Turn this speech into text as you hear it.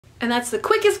And that's the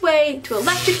quickest way to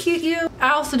electrocute you.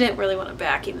 I also didn't really want to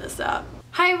vacuum this up.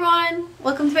 Hi everyone,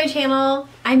 welcome to my channel.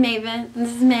 I'm Maven, and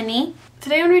this is Minnie.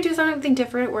 Today I'm going to do something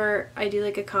different where I do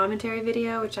like a commentary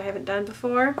video, which I haven't done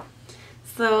before.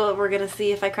 So we're going to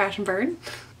see if I crash and burn.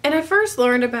 And I first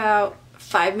learned about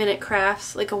 5-minute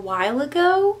crafts like a while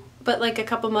ago, but like a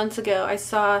couple months ago I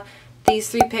saw these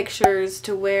 3 pictures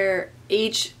to where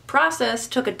each process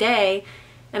took a day,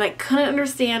 and I couldn't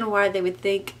understand why they would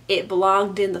think it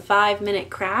belonged in the 5-minute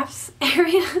crafts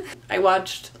area. I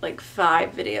watched like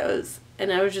 5 videos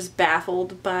and I was just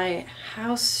baffled by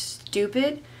how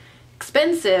stupid,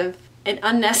 expensive, and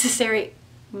unnecessary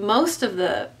most of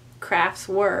the crafts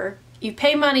were. You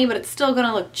pay money, but it's still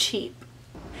gonna look cheap.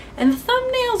 And the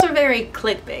thumbnails are very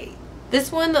clickbait. This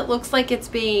one that looks like it's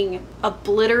being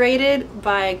obliterated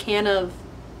by a can of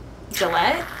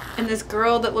Gillette, and this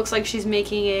girl that looks like she's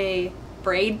making a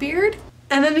braid beard.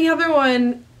 And then the other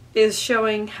one is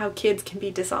showing how kids can be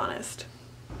dishonest.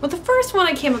 Well, the first one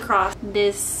I came across,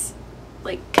 this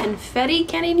like confetti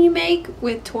cannon you make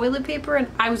with toilet paper, and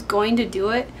I was going to do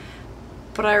it,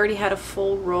 but I already had a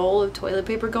full roll of toilet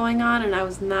paper going on and I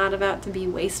was not about to be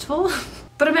wasteful.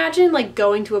 But imagine like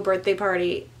going to a birthday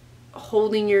party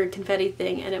holding your confetti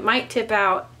thing and it might tip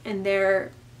out and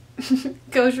there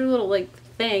goes your little like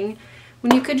thing,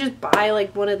 when you could just buy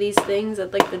like one of these things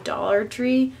at like the Dollar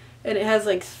Tree and it has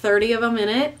like 30 of them in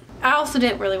it. I also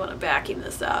didn't really want to vacuum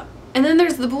this up. And then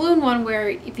there's the balloon one where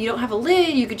if you don't have a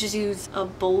lid, you could just use a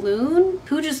balloon.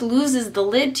 Who just loses the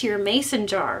lid to your mason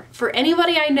jar? For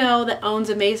anybody I know that owns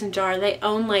a mason jar, they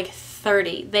own like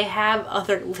 30. They have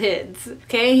other lids.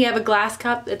 Okay, you have a glass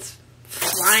cup that's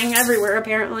flying everywhere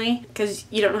apparently because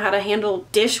you don't know how to handle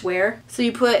dishware. So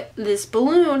you put this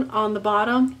balloon on the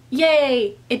bottom.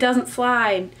 Yay, it doesn't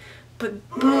slide. But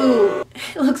boo,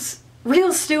 it looks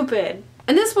real stupid.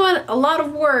 And this one, a lot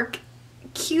of work,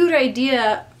 cute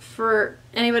idea for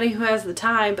anybody who has the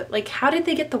time, but like how did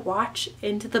they get the watch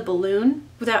into the balloon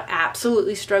without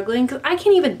absolutely struggling? Because I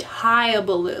can't even tie a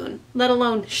balloon, let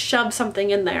alone shove something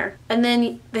in there. And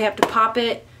then they have to pop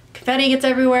it, confetti gets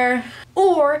everywhere.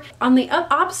 Or on the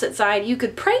opposite side, you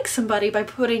could prank somebody by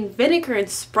putting vinegar and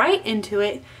Sprite into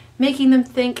it, making them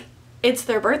think it's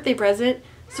their birthday present.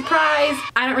 Surprise,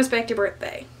 I don't respect your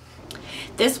birthday.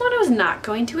 This one I was not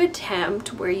going to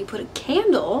attempt, where you put a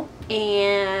candle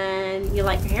and you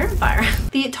light your hair on fire.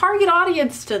 The target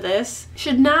audience to this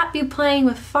should not be playing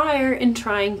with fire and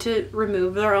trying to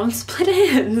remove their own split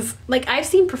ends. Like, I've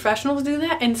seen professionals do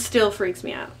that and still freaks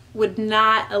me out. Would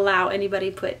not allow anybody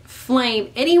to put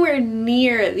flame anywhere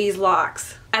near these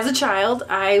locks. As a child,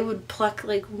 I would pluck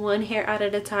like one hair out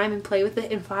at a time and play with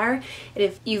it in fire. And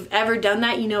if you've ever done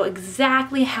that, you know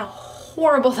exactly how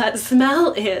horrible that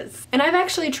smell is. And I've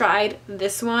actually tried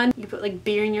this one. You put like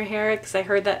beer in your hair because I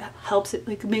heard that helps it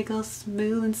like make it all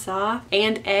smooth and soft,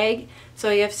 and egg. So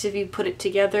you have to, if you put it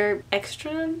together,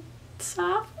 extra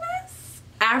softness.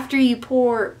 After you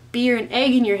pour beer and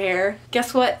egg in your hair,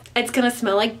 guess what? It's gonna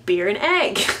smell like beer and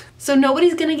egg. So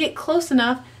nobody's gonna get close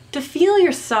enough to feel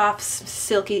your soft,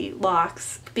 silky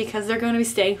locks because they're gonna be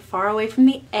staying far away from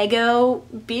the eggo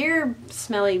beer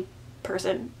smelly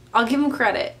person. I'll give them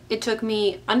credit. It took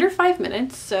me under 5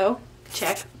 minutes, so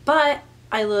check. But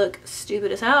I look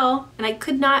stupid as hell, and I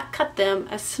could not cut them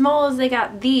as small as they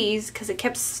got these because it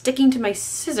kept sticking to my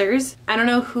scissors. I don't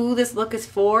know who this look is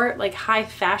for, like high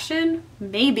fashion,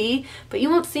 maybe, but you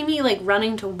won't see me like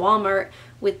running to Walmart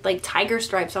with like tiger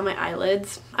stripes on my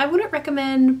eyelids. I wouldn't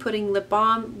recommend putting lip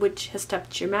balm, which has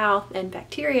touched your mouth and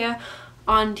bacteria,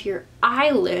 onto your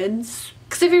eyelids,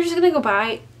 because if you're just gonna go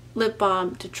buy lip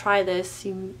balm to try this,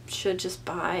 you should just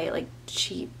buy like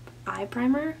cheap eye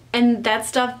primer, and that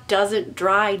stuff doesn't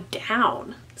dry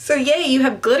down. So yay, you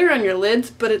have glitter on your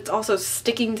lids, but it's also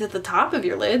sticking to the top of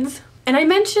your lids. And I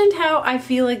mentioned how I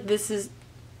feel like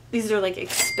these are like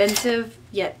expensive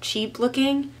yet cheap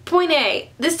looking. Point A,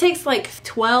 this takes like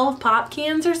 12 pop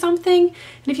cans or something,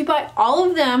 and if you buy all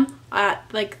of them at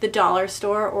like the dollar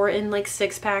store or in like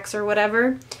 6-packs or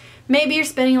whatever, maybe you're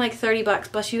spending like 30 bucks,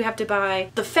 plus you have to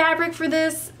buy the fabric for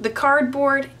this, the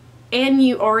cardboard, and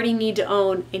you already need to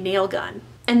own a nail gun.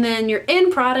 And then your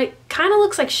end product kind of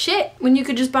looks like shit when you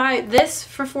could just buy this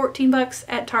for 14 bucks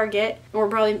at Target or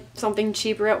probably something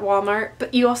cheaper at Walmart,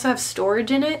 but you also have storage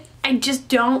in it. I just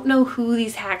don't know who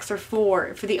these hacks are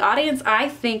for. For the audience I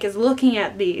think is looking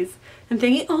at these and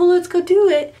thinking, oh, let's go do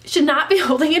it, should not be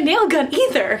holding a nail gun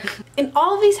either. And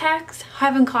all these hacks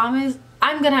have in common is I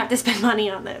I'm gonna have to spend money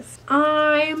on this.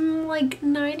 I'm like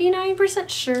 99%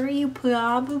 sure you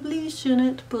probably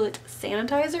shouldn't put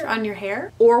sanitizer on your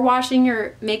hair or washing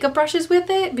your makeup brushes with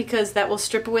it, because that will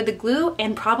strip away the glue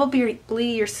and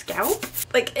probably your scalp.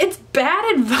 Like, it's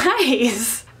bad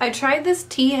advice. I tried this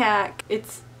tea hack.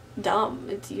 It's dumb.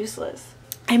 It's useless.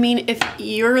 I mean, if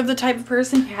you're the type of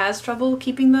person who has trouble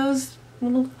keeping those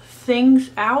little things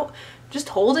out, just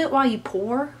hold it while you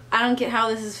pour. I don't get how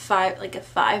this is like a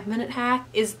 5-minute hack.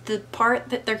 Is the part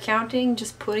that they're counting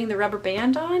just putting the rubber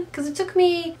band on? Because it took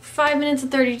me 5 minutes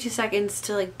and 32 seconds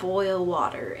to like boil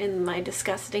water in my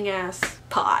disgusting ass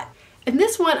pot. And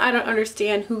this one, I don't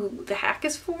understand who the hack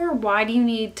is for. Why do you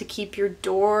need to keep your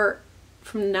door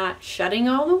from not shutting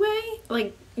all the way?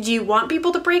 Like, do you want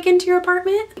people to break into your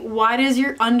apartment? Why does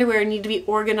your underwear need to be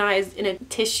organized in a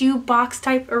tissue box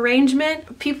type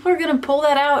arrangement? People are gonna pull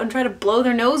that out and try to blow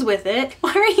their nose with it.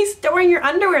 Why are you storing your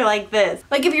underwear like this?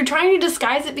 Like, if you're trying to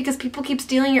disguise it because people keep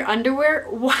stealing your underwear,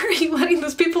 why are you letting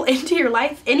those people into your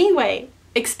life anyway?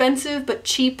 Expensive but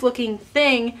cheap looking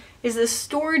thing is this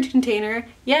storage container.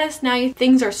 Yes, now your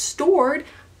things are stored,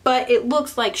 but it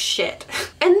looks like shit.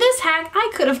 And this hack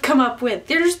I could have come up with.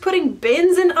 They're just putting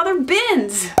bins in other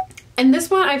bins. And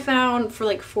this one I found for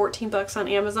like 14 bucks on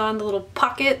Amazon, the little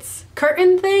pockets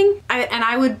curtain thing. And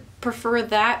I would prefer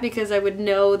that because I would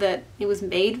know that it was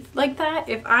made like that.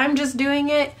 If I'm just doing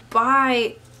it,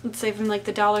 buy, let's say from like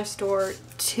the dollar store,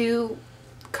 2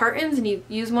 curtains and you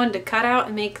use one to cut out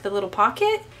and make the little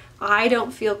pocket. I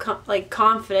don't feel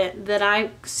confident that I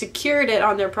secured it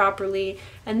on there properly.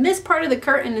 And this part of the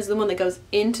curtain is the one that goes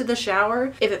into the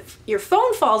shower. If your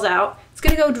phone falls out, it's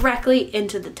gonna go directly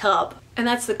into the tub. And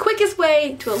that's the quickest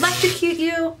way to electrocute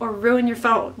you or ruin your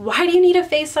phone. Why do you need to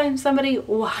FaceTime somebody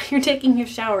while you're taking your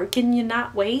shower? Can you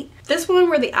not wait? This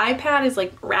one where the iPad is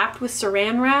like wrapped with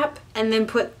saran wrap and then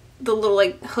put the little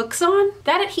like hooks on,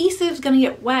 that adhesive is gonna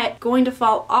get wet, going to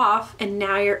fall off, and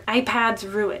now your iPad's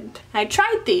ruined. I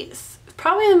tried these.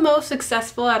 Probably the most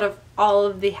successful out of all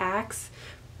of the hacks,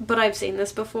 but I've seen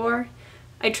this before.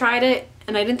 I tried it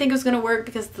and I didn't think it was gonna work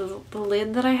because the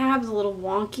lid that I have is a little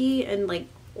wonky and like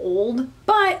old,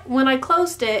 but when I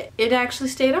closed it, it actually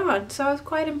stayed on. So I was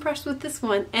quite impressed with this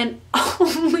one, and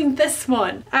only this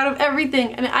one out of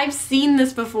everything. And I've seen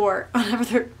this before on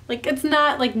other, like, it's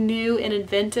not like new and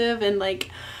inventive and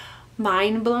like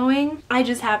mind-blowing. I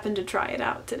just happened to try it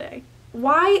out today.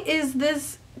 Why is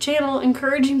this channel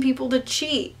encouraging people to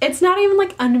cheat? It's not even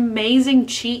like an amazing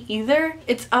cheat either.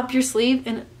 It's up your sleeve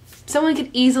and someone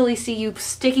could easily see you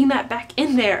sticking that back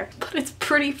in there, but it's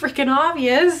pretty freaking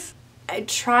obvious. I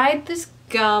tried this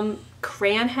gum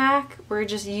crayon hack where it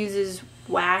just uses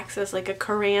wax as like a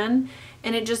crayon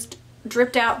and it just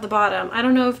dripped out the bottom. I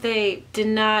don't know if they did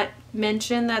not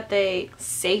mention that they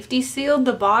safety sealed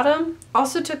the bottom.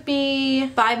 Also took me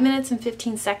 5 minutes and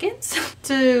 15 seconds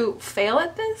to fail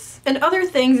at this. And other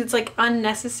things it's like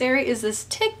unnecessary is this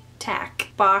Tic Tac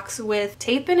box with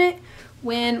tape in it.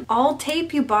 When all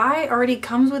tape you buy already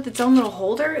comes with its own little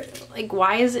holder, like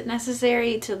why is it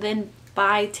necessary to then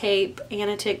buy tape and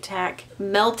a Tic Tac,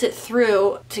 melt it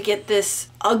through to get this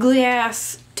ugly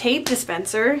ass tape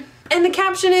dispenser? And the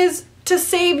caption is to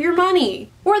save your money.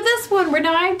 Or this one where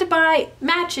now I have to buy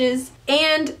matches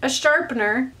and a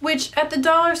sharpener, which at the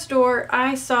dollar store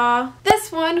I saw this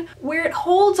one where it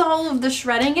holds all of the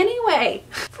shredding anyway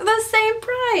for the same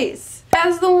price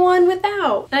as the one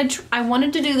without. And I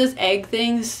wanted to do this egg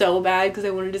thing so bad because I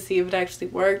wanted to see if it actually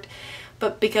worked.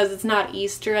 But because it's not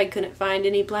Easter, I couldn't find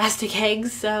any plastic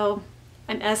eggs, so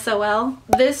I'm SOL.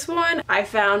 This one I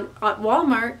found at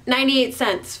Walmart, 98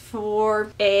 cents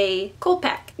for a cold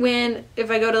pack. When,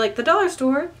 if I go to like the dollar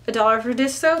store, $1 for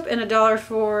dish soap and $1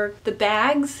 for the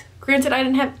bags. Granted, I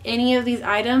didn't have any of these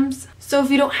items, so if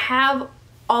you don't have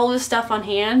all this stuff on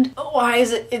hand, why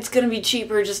is it's gonna be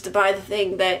cheaper just to buy the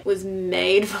thing that was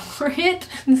made for it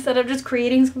instead of just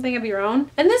creating something of your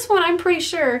own? And this one, I'm pretty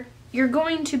sure you're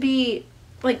going to be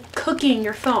like cooking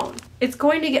your phone. It's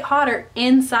going to get hotter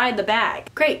inside the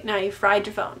bag. Great, now you fried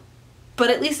your phone.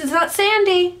 But at least it's not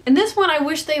sandy. And this one, I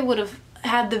wish they would have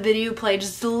had the video play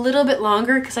just a little bit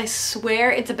longer because I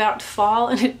swear it's about to fall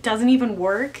and it doesn't even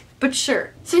work. But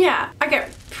sure. So yeah, I got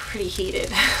pretty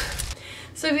heated.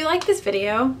 So if you like this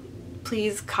video,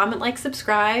 please comment, like,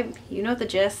 subscribe. You know the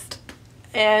gist.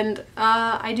 And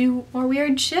I do more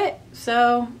weird shit.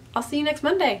 So I'll see you next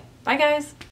Monday. Bye guys.